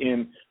involved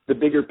in the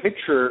bigger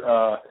picture,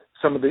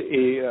 some of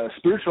the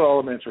spiritual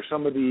elements, or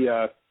some of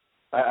the,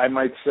 I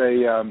might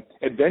say,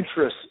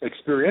 adventurous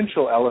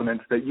experiential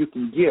elements that you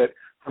can get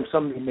from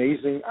some of the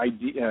amazing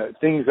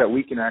things that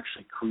we can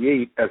actually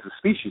create as a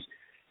species.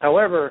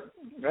 However,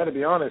 I got to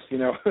be honest,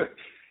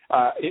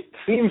 it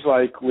seems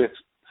like with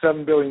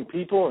 7 billion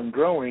people and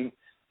growing,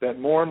 that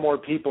more and more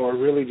people are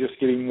really just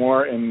getting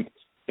more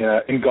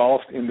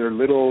engulfed in their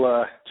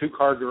little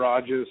 2-car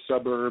garages,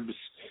 suburbs,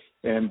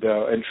 and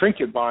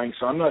trinket buying.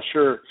 So I'm not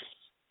sure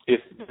if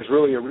there's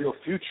really a real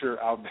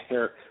future out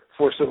there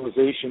for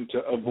civilization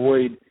to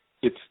avoid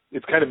its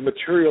kind of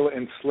material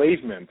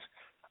enslavement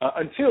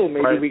until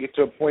maybe we get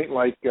to a point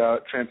like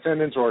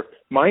transcendence or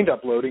mind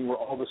uploading, where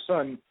all of a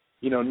sudden,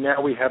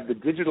 now we have the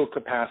digital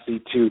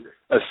capacity to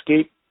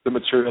escape the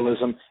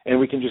materialism, and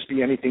we can just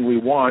be anything we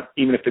want,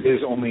 even if it is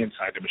only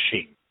inside a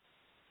machine.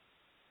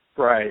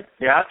 Right.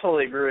 Yeah, I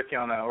totally agree with you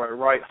on that.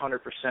 Right,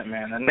 100%,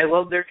 man. And they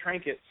love their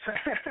trinkets.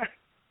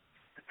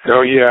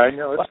 Oh yeah, I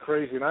know, it's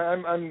crazy, and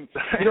I'm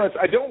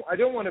I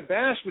don't want to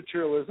bash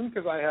materialism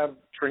because I have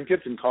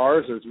trinkets and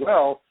cars as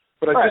well,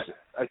 but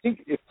I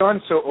think it's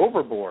gone so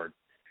overboard.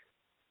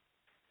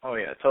 Oh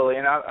yeah, totally.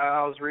 And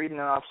I was reading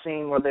and I've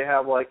seen where they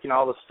have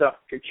all the stuff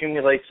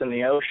accumulates in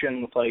the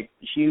ocean with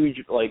huge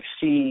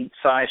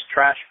sea-sized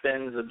trash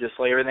bins of just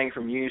everything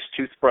from used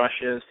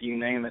toothbrushes, you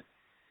name it.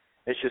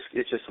 It's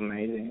just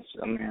amazing,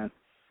 man.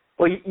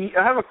 Well,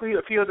 I have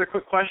a few other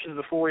quick questions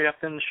before we have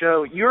to end the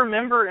show. You're a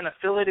member and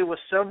affiliated with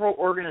several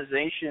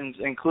organizations,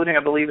 including,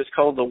 I believe it's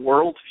called the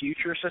World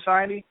Future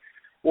Society.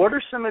 What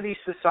are some of these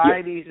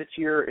societies that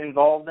you're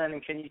involved in,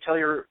 and can you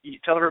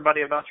tell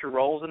everybody about your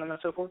roles in them and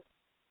so forth?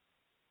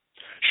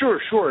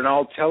 Sure, and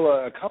I'll tell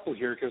a couple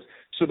here.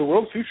 So the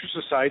World Future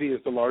Society is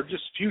the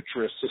largest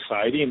futurist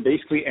society, and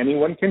basically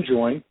anyone can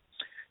join.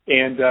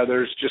 And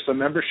there's just a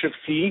membership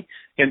fee.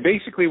 And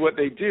basically what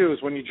they do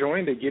is when you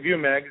join, they give you a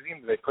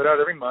magazine that they put out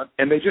every month,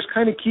 and they just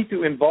kind of keep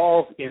you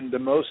involved in the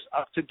most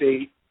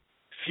up-to-date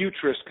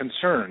futurist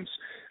concerns.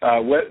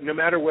 No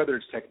matter whether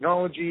it's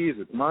technologies,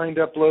 it's mind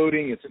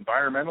uploading, it's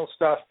environmental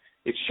stuff,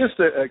 it's just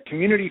a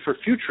community for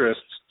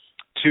futurists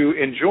to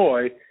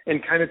enjoy and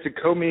kind of to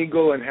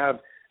commingle and have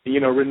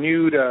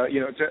renewed,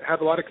 to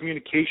have a lot of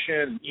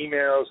communication,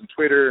 emails and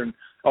Twitter and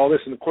all this.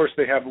 And of course,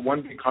 they have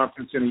one big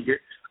conference in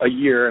a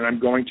year, and I'm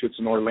going to. It's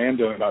in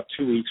Orlando in about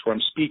 2 weeks where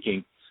I'm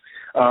speaking.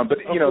 But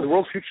the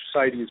World Future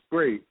Society is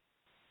great.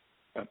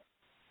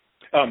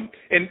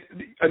 And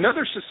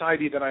another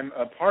society that I'm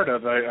a part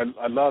of,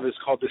 I love, is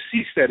called the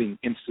Seasteading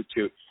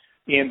Institute.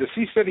 And the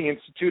Seasteading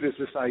Institute is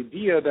this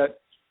idea that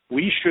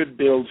we should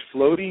build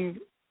floating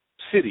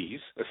cities,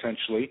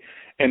 essentially,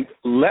 and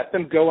let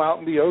them go out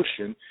in the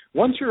ocean.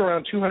 Once you're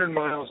around 200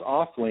 miles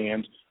off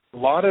land, a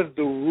lot of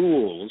the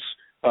rules,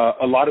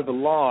 a lot of the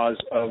laws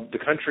of the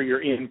country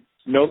you're in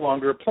no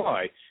longer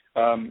apply.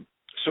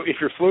 So if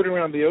you're floating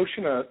around the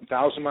ocean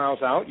 1,000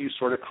 miles out, you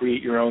sort of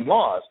create your own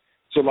laws.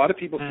 So a lot of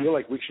people feel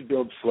like we should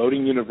build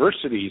floating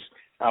universities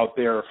out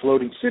there, or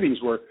floating cities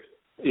where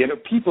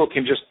people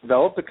can just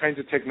develop the kinds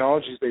of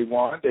technologies they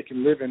want. They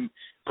can live in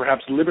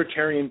perhaps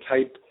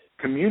libertarian-type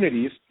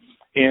communities.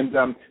 And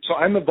so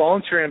I'm a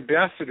volunteer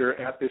ambassador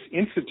at this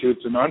institute.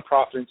 It's a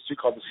nonprofit institute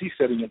called the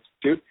Seasteading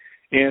Institute,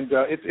 and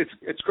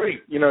it's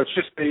great. It's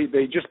just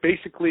they just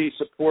basically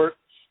support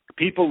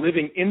people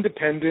living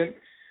independent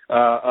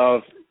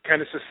of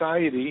kind of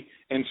society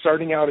and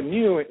starting out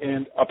anew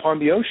and upon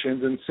the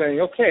oceans and saying,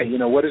 okay,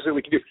 what is it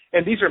we can do?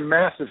 And these are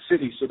massive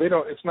cities, so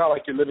it's not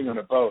like you're living on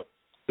a boat.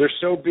 They're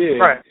so big,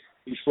 right,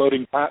 these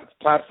floating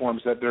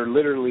platforms, that they're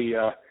literally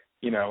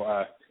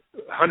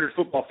 100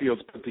 football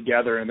fields put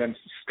together, and then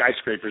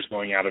skyscrapers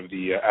going out of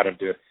the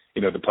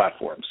the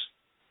platforms.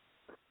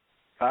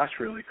 That's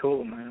really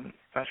cool, man.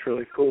 That's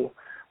really cool.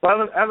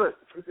 Well, I have a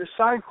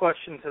side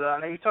question to that.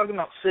 I know you're talking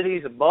about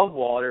cities above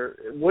water.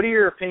 What are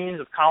your opinions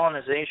of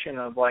colonization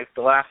of, like,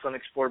 the last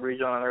unexplored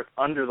region on Earth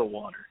under the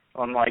water,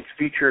 on, like,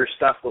 future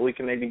stuff that we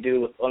can maybe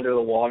do with under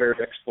the water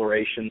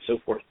exploration and so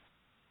forth?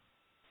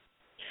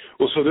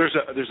 Well, so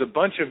there's a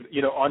bunch of,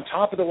 on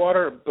top of the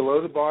water,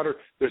 below the water,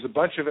 there's a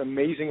bunch of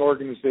amazing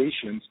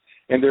organizations,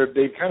 and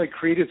they've kind of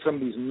created some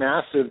of these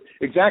massive,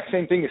 exact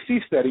same thing as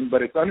seasteading,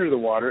 but it's under the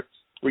water,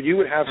 where you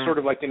would have sort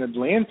of like an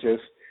Atlantis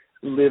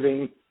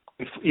living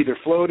either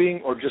floating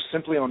or just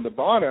simply on the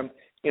bottom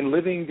and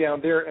living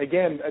down there.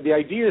 Again, the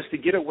idea is to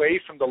get away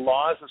from the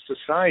laws of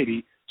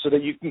society so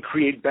that you can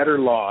create better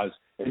laws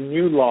and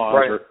new laws,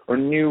 right, or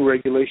new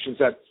regulations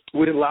that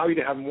would allow you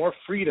to have more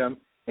freedom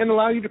and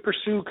allow you to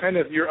pursue kind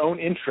of your own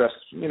interests.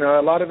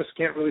 A lot of us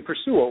can't really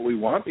pursue what we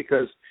want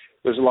because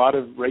there's a lot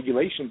of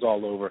regulations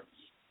all over.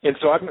 And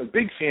so I'm a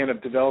big fan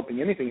of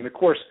developing anything. And, of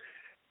course,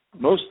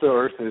 most of the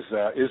Earth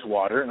is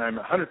water, and I'm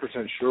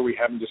 100% sure we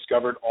haven't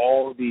discovered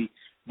all the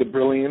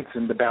brilliance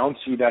and the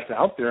bouncy that's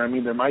out there. I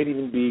mean, there might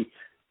even be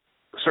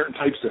certain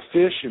types of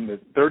fish in the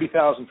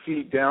 30,000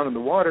 feet down in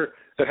the water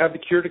that have the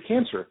cure to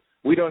cancer.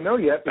 We don't know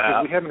yet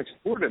because we haven't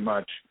explored it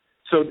much.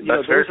 So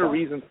those are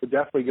reasons to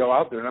definitely go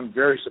out there, and I'm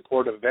very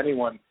supportive of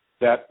anyone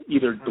that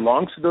either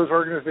belongs to those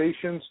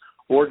organizations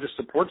or just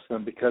supports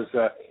them because,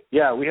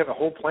 we have a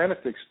whole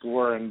planet to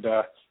explore, and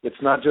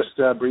it's not just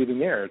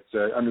breathing air.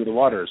 It's under the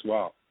water as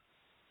well.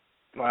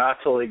 Well, I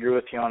totally agree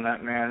with you on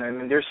that, man. I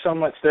mean, there's so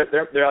much.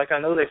 They're like, I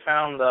know they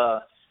found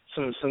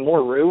some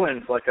more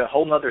ruins, like a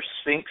whole other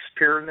Sphinx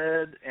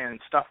pyramid and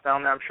stuff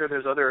down there. I'm sure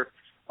there's other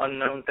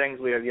unknown things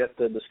we have yet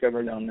to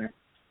discover down there.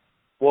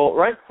 Well,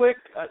 right quick,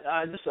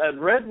 I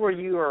read where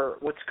you are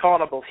what's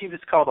called, I believe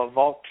it's called a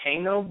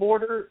volcano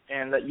boarder,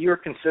 and that you are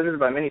considered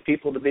by many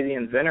people to be the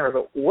inventor of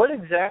it. What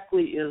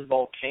exactly is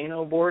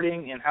volcano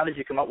boarding, and how did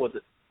you come up with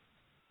it?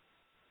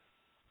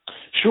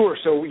 Sure.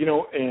 So,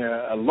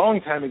 a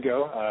long time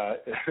ago,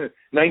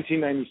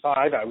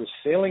 1995, I was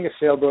sailing a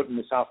sailboat in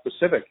the South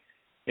Pacific,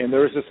 and there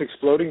was this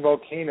exploding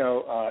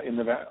volcano in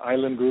the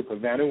island group of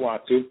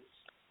Vanuatu.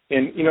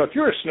 And, if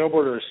you're a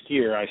snowboarder or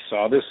skier, I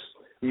saw this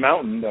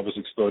mountain that was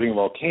exploding, a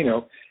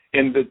volcano,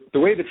 and the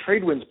way the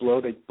trade winds blow,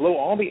 they blow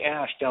all the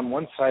ash down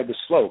one side of the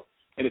slope.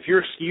 And if you're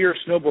a skier or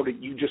snowboarder,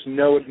 you just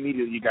know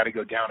immediately you got to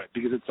go down it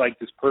because it's like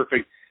this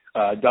perfect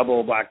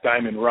double black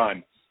diamond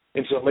run.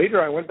 And so later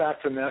I went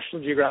back to the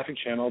National Geographic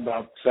Channel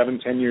about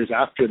 7-10 years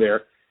after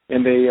there,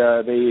 and they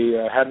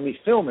had me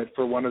film it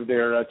for one of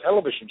their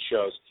television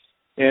shows.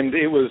 And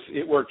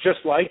it worked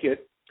just like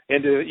it.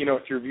 And,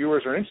 if your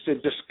viewers are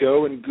interested, just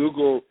go and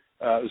Google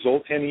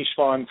Zoltan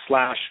Istvan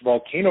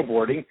 /volcano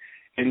boarding,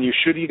 and you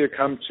should either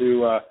come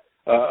to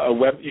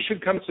you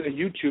should come to a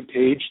YouTube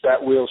page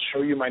that will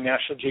show you my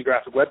National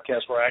Geographic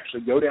webcast where I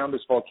actually go down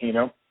this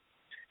volcano.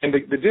 And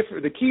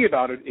the key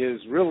about it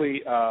is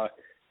really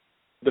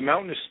the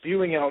mountain is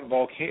spewing out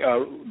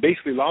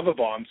basically lava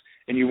bombs,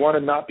 and you want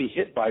to not be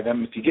hit by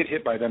them. If you get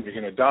hit by them, you're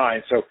going to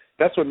die. So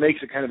that's what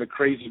makes it kind of a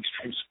crazy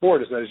extreme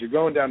sport, is that as you're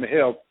going down the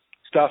hill,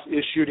 stuff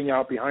is shooting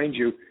out behind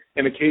you,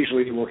 and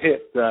occasionally it will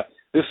hit.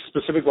 This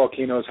specific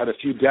volcano has had a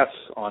few deaths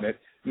on it,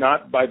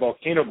 not by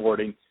volcano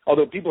boarding,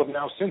 although people have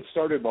now since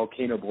started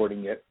volcano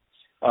boarding it.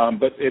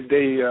 But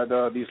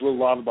these little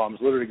lava bombs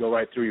literally go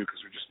right through you because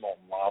they're just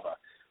molten lava.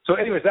 So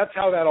anyways, that's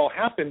how that all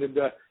happened. And,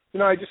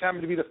 I just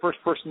happened to be the first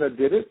person that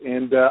did it,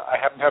 and I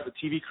happened to have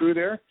a TV crew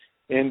there.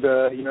 And,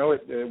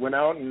 it went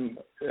out and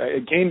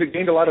it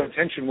gained a lot of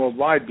attention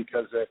worldwide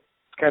because it's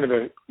kind of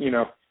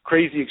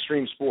crazy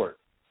extreme sport.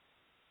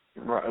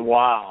 Right.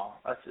 Wow.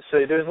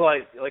 So there's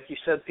like you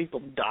said,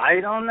 people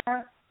died on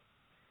that?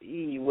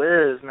 Gee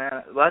whiz,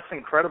 man. That's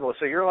incredible.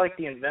 So you're like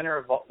the inventor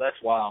of all, that's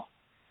wow.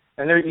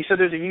 And you said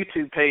there's a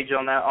YouTube page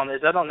on that.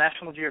 Is that on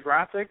National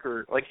Geographic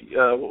or is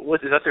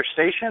that their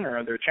station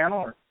or their channel?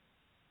 Or?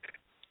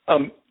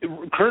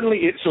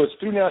 Currently, it's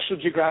through National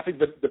Geographic,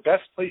 but the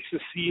best place to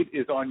see it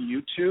is on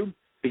YouTube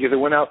because it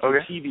went out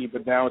through TV,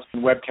 but now it's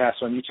been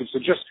webcast on YouTube. So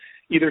just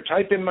either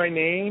type in my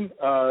name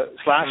 /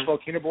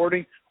 volcano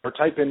boarding or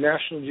type in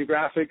National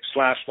Geographic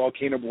 /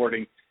 volcano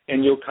boarding,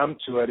 and you'll come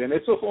to it. And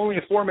it's only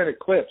a 4-minute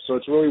clip, so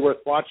it's really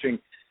worth watching.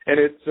 And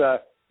it's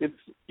a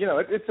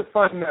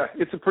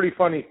pretty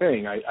funny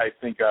thing. I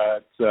think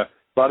a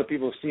lot of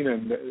people have seen it.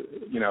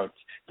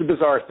 It's a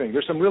bizarre thing.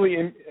 There's some really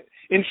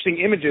interesting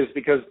images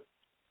because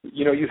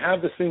you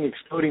have this thing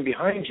exploding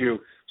behind you.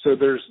 So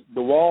there's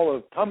the wall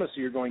of pumice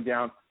you're going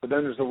down, but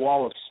then there's the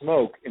wall of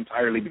smoke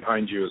entirely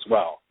behind you as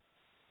well.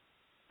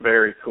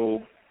 Very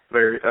cool.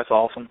 That's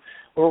awesome.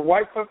 Well,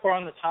 right quick, we're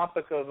on the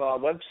topic of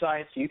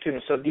websites, YouTube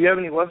and stuff. Do you have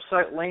any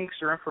website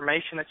links or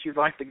information that you'd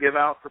like to give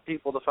out for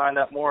people to find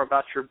out more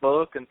about your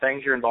book and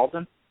things you're involved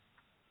in?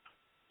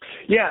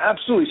 Yeah,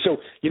 absolutely. So,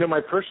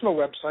 my personal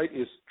website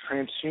is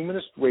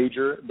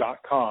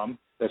transhumanistwager.com.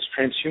 That's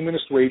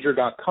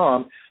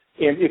transhumanistwager.com.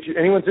 And if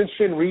anyone's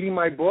interested in reading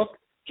my book,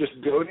 just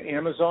go to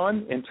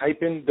Amazon and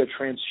type in the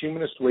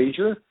Transhumanist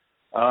Wager.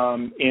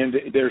 And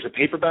there's a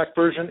paperback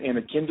version and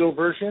a Kindle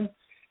version.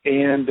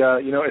 And,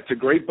 it's a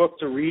great book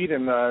to read,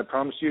 and I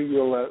promise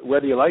you'll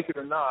whether you like it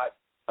or not,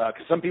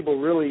 because some people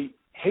really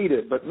hate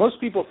it, but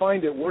most people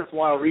find it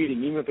worthwhile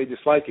reading, even if they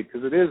dislike it,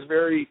 because it is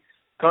very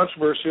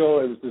controversial.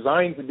 It was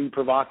designed to be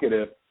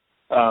provocative.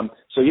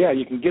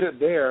 You can get it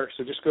there.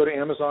 So just go to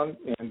Amazon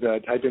and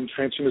type in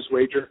Transhumanist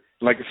Wager.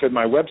 And like I said,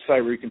 my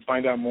website where you can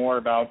find out more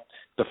about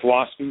the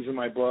philosophies in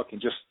my book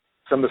and just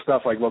some of the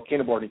stuff like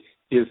volcano boarding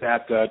is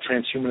at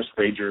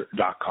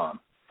transhumanistwager.com.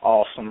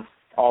 Awesome.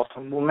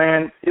 Well,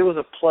 man, it was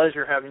a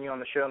pleasure having you on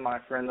the show, my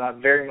friend. I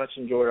very much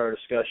enjoyed our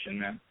discussion,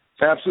 man.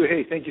 Absolutely.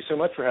 Hey, thank you so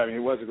much for having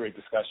me. It was a great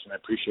discussion. I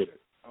appreciate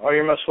it. Oh,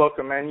 you're most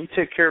welcome, man. You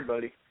take care,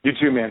 buddy. You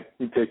too, man.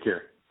 You take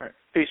care. All right.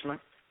 Peace, man.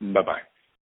 Bye-bye.